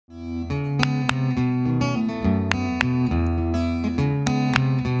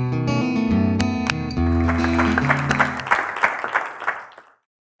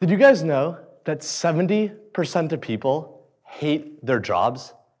you guys know that 70% of people hate their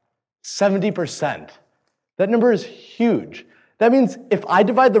jobs? 70%. That number is huge. That means if I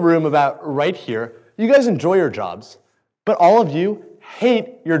divide the room about right here, you guys enjoy your jobs, but all of you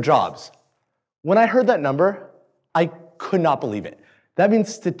hate your jobs. When I heard that number, I could not believe it. That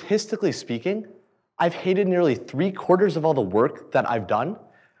means statistically speaking, I've hated nearly 3/4 of all the work that I've done.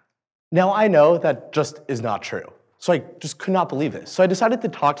 Now I know that just is not true. So I just could not believe this. So I decided to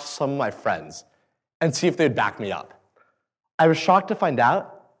talk to some of my friends and see if they'd back me up. I was shocked to find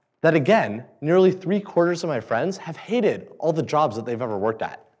out that again, nearly 3/4 of my friends have hated all the jobs that they've ever worked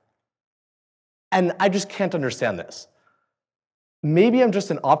at. And I just can't understand this. Maybe I'm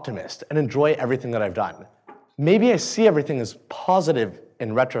just an optimist and enjoy everything that I've done. Maybe I see everything as positive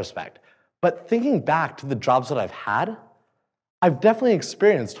in retrospect. But thinking back to the jobs that I've had, I've definitely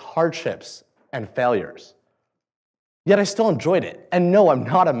experienced hardships and failures. Yet I still enjoyed it. And no, I'm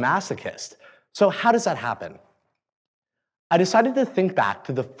not a masochist. So how does that happen? I decided to think back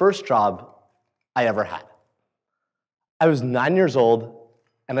to the first job I ever had. I was 9 years old,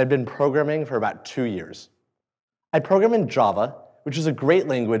 and I'd been programming for about 2 years. I'd program in Java, which is a great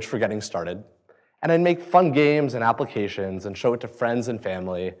language for getting started, and I'd make fun games and applications and show it to friends and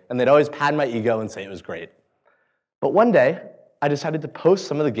family, and they'd always pat my ego and say it was great. But one day, I decided to post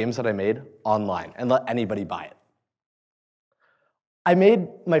some of the games that I made online and let anybody buy it. I made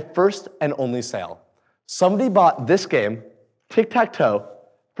my first and only sale. Somebody bought this game, Tic-Tac-Toe,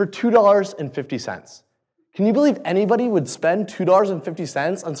 for $2.50. Can you believe anybody would spend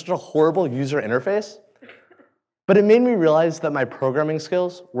 $2.50 on such a horrible user interface? But it made me realize that my programming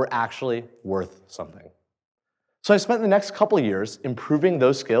skills were actually worth something. So I spent the next couple of years improving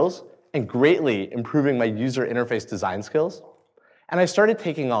those skills and greatly improving my user interface design skills. And I started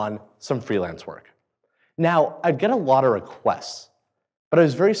taking on some freelance work. Now, I'd get a lot of requests, but I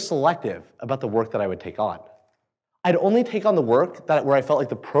was very selective about the work that I would take on. I'd only take on the work where I felt like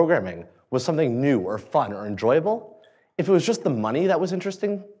the programming was something new or fun or enjoyable. If it was just the money that was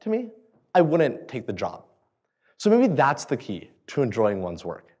interesting to me, I wouldn't take the job. So maybe that's the key to enjoying one's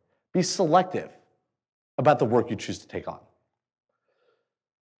work. Be selective about the work you choose to take on.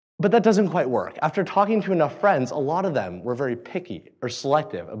 But that doesn't quite work. After talking to enough friends, a lot of them were very picky or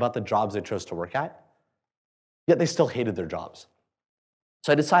selective about the jobs they chose to work at, yet they still hated their jobs.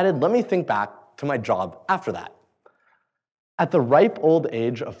 So I decided, let me think back to my job after that. At the ripe old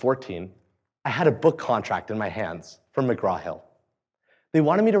age of 14, I had a book contract in my hands from Mcgraw-Hill. They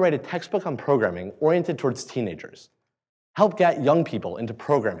wanted me to write a textbook on programming oriented towards teenagers, help get young people into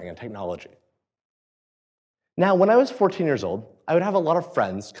programming and technology. Now, when I was 14 years old, I would have a lot of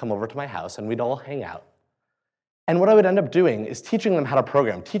friends come over to my house and we'd all hang out. And what I would end up doing is teaching them how to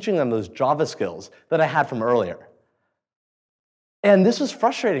program, teaching them those Java skills that I had from earlier. And this was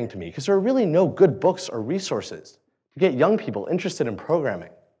frustrating to me because there were really no good books or resources to get young people interested in programming.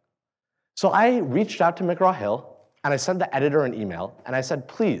 So I reached out to Mcgraw-Hill and I sent the editor an email and I said,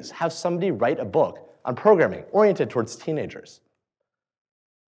 please have somebody write a book on programming oriented towards teenagers.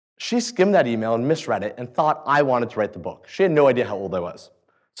 She skimmed that email and misread it and thought I wanted to write the book. She had no idea how old I was.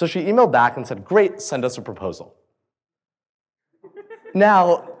 So she emailed back and said, great, send us a proposal.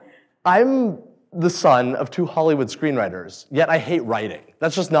 Now, I'm the son of 2 Hollywood screenwriters, yet I hate writing.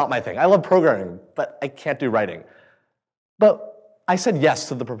 That's just not my thing. I love programming, but I can't do writing. But I said yes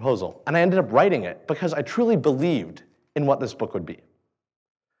to the proposal, and I ended up writing it because I truly believed in what this book would be.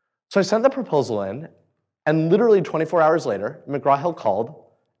 So I sent the proposal in, and literally 24 hours later, Mcgraw-Hill called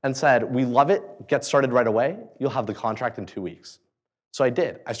and said, we love it, get started right away, you'll have the contract in 2 weeks. So I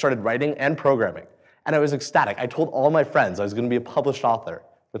did. I started writing and programming, and I was ecstatic. I told all my friends I was going to be a published author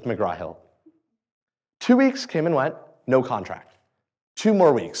with Mcgraw-Hill. 2 weeks came and went, no contract. 2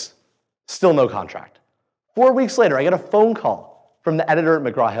 more weeks, still no contract. 4 weeks later, I get a phone call from the editor at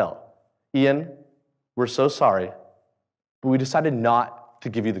Mcgraw-Hill. Ian, we're so sorry, but we decided not to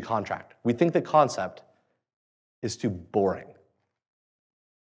give you the contract. We think the concept is too boring.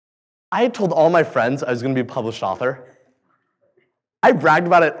 I had told all my friends I was going to be a published author. I bragged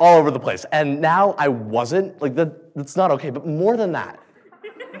about it all over the place, and now I wasn't. Like, that's not okay, but more than that.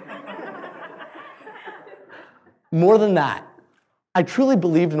 More than that, I truly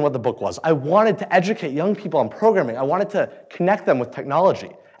believed in what the book was. I wanted to educate young people on programming. I wanted to connect them with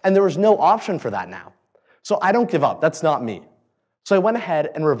technology. And there was no option for that now. So I don't give up. That's not me. So I went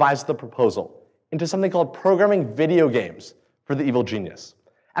ahead and revised the proposal into something called Programming Video Games for the Evil Genius.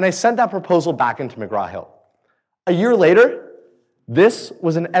 And I sent that proposal back into Mcgraw-Hill. A year later, this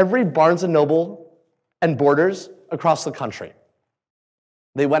was in every Barnes & Noble and Borders across the country.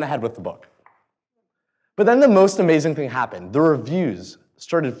 They went ahead with the book. But then the most amazing thing happened. The reviews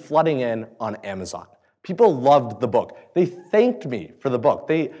started flooding in on Amazon. People loved the book. They thanked me for the book.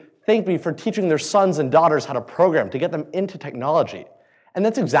 They thanked me for teaching their sons and daughters how to program to get them into technology. And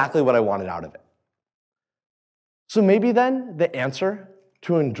that's exactly what I wanted out of it. So maybe then the answer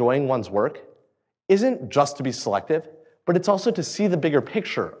to enjoying one's work isn't just to be selective, but it's also to see the bigger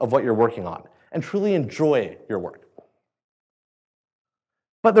picture of what you're working on and truly enjoy your work.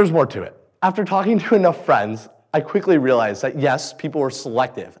 But there's more to it. After talking to enough friends, I quickly realized that yes, people were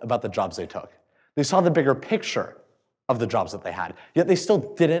selective about the jobs they took. They saw the bigger picture of the jobs that they had, yet they still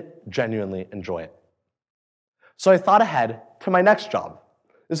didn't genuinely enjoy it. So I thought ahead to my next job.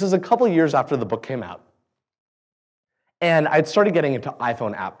 This is a couple years after the book came out. And I'd started getting into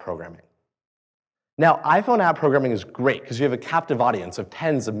iPhone app programming. Now, iPhone app programming is great because you have a captive audience of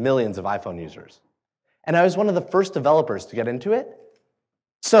tens of millions of iPhone users. And I was one of the first developers to get into it,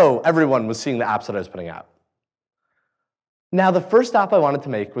 so everyone was seeing the apps that I was putting out. Now, the first app I wanted to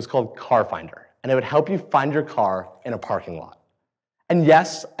make was called Car Finder, and it would help you find your car in a parking lot. And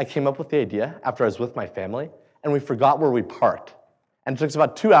yes, I came up with the idea after I was with my family, and we forgot where we parked. And it took us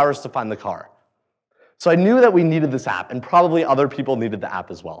about 2 hours to find the car. So I knew that we needed this app, and probably other people needed the app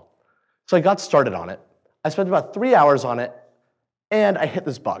as well. So I got started on it. I spent about 3 hours on it, and I hit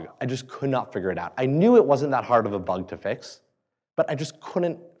this bug. I just could not figure it out. I knew it wasn't that hard of a bug to fix, but I just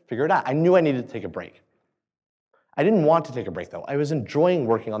couldn't figure it out. I knew I needed to take a break. I didn't want to take a break, though. I was enjoying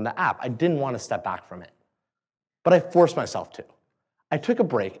working on the app. I didn't want to step back from it. But I forced myself to. I took a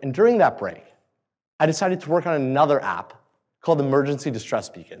break, and during that break, I decided to work on another app called Emergency Distress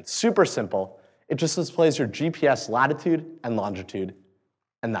Beacon. Super simple. It just displays your GPS latitude and longitude,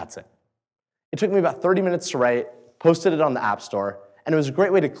 and that's it. It took me about 30 minutes to write, posted it on the App Store, and it was a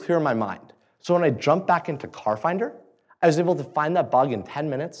great way to clear my mind. So when I jumped back into Car Finder, I was able to find that bug in 10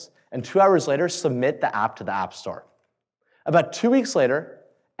 minutes, and 2 hours later, submit the app to the App Store. About 2 weeks later,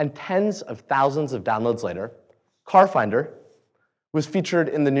 and tens of thousands of downloads later, Car Finder was featured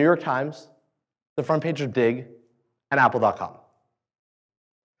in the New York Times, the front page of Dig, and Apple.com.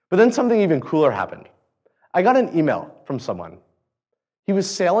 But then something even cooler happened. I got an email from someone. He was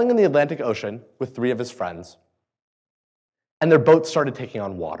sailing in the Atlantic Ocean with 3 of his friends, and their boat started taking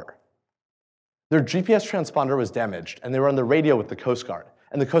on water. Their GPS transponder was damaged, and they were on the radio with the Coast Guard,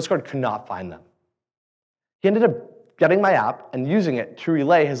 and the Coast Guard could not find them. He ended up getting my app and using it to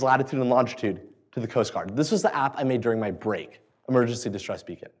relay his latitude and longitude to the Coast Guard. This was the app I made during my break, Emergency Distress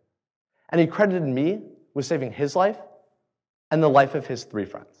Beacon. And he credited me with saving his life and the life of his 3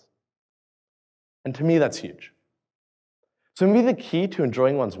 friends. And to me, that's huge. So maybe the key to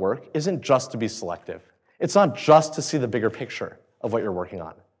enjoying one's work isn't just to be selective. It's not just to see the bigger picture of what you're working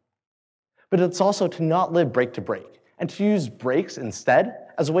on. But it's also to not live break to break, and to use breaks instead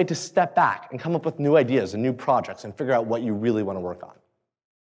as a way to step back and come up with new ideas and new projects and figure out what you really want to work on.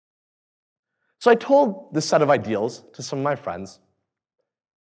 So I told this set of ideals to some of my friends,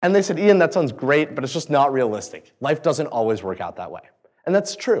 and they said, Ian, that sounds great, but it's just not realistic. Life doesn't always work out that way. And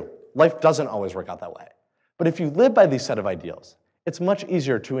that's true. Life doesn't always work out that way. But if you live by these set of ideals, it's much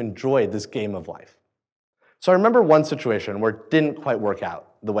easier to enjoy this game of life. So I remember one situation where it didn't quite work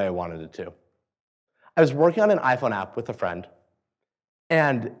out the way I wanted it to. I was working on an iPhone app with a friend,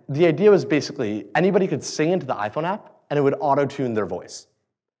 and the idea was basically anybody could sing into the iPhone app, and it would auto-tune their voice.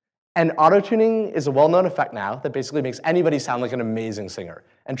 And auto-tuning is a well-known effect now that basically makes anybody sound like an amazing singer.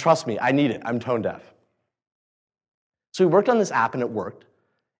 And trust me, I need it. I'm tone deaf. So we worked on this app, and it worked.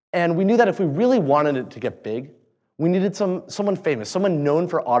 And we knew that if we really wanted it to get big, we needed someone famous, someone known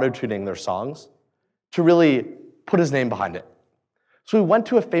for auto-tuning their songs, to really put his name behind it. So we went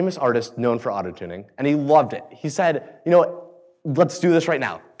to a famous artist known for auto-tuning, and he loved it. He said, you know what, let's do this right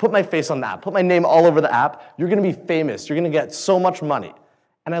now. Put my face on the app. Put my name all over the app. You're going to be famous. You're going to get so much money.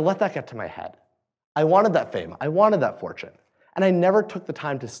 And I let that get to my head. I wanted that fame. I wanted that fortune. And I never took the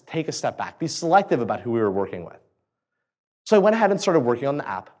time to take a step back, be selective about who we were working with. So I went ahead and started working on the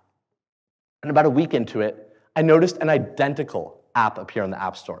app. And about a week into it, I noticed an identical app appear in the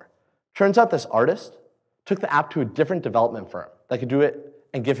App Store. Turns out this artist took the app to a different development firm that could do it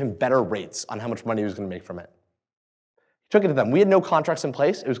and give him better rates on how much money he was going to make from it. He took it to them. We had no contracts in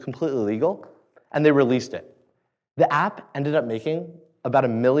place. It was completely legal, and they released it. The app ended up making about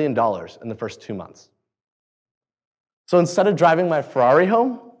 $1 million in the first 2 months. So instead of driving my Ferrari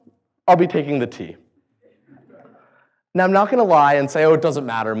home, I'll be taking the T. Now, I'm not going to lie and say, oh, it doesn't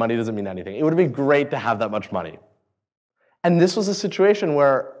matter, money doesn't mean anything. It would be great to have that much money. And this was a situation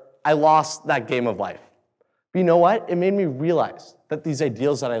where I lost that game of life. But you know what? It made me realize that these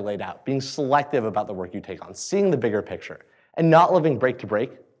ideals that I laid out, being selective about the work you take on, seeing the bigger picture, and not living break to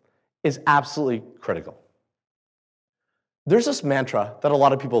break is absolutely critical. There's this mantra that a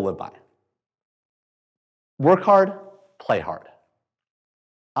lot of people live by. Work hard, play hard.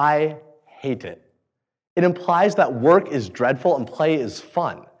 I hate it. It implies that work is dreadful and play is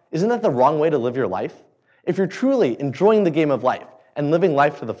fun. Isn't that the wrong way to live your life? If you're truly enjoying the game of life and living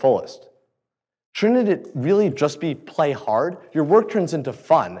life to the fullest, shouldn't it really just be play hard? Your work turns into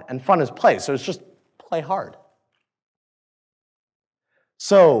fun, and fun is play, so it's just play hard.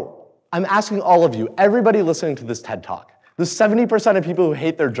 So I'm asking all of you, everybody listening to this TED Talk, the 70% of people who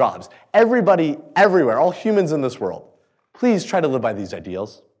hate their jobs, everybody, everywhere, all humans in this world, please try to live by these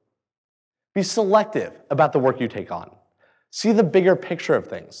ideals. Be selective about the work you take on. See the bigger picture of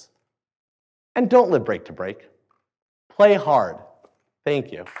things. And don't live break to break. Play hard.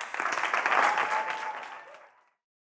 Thank you.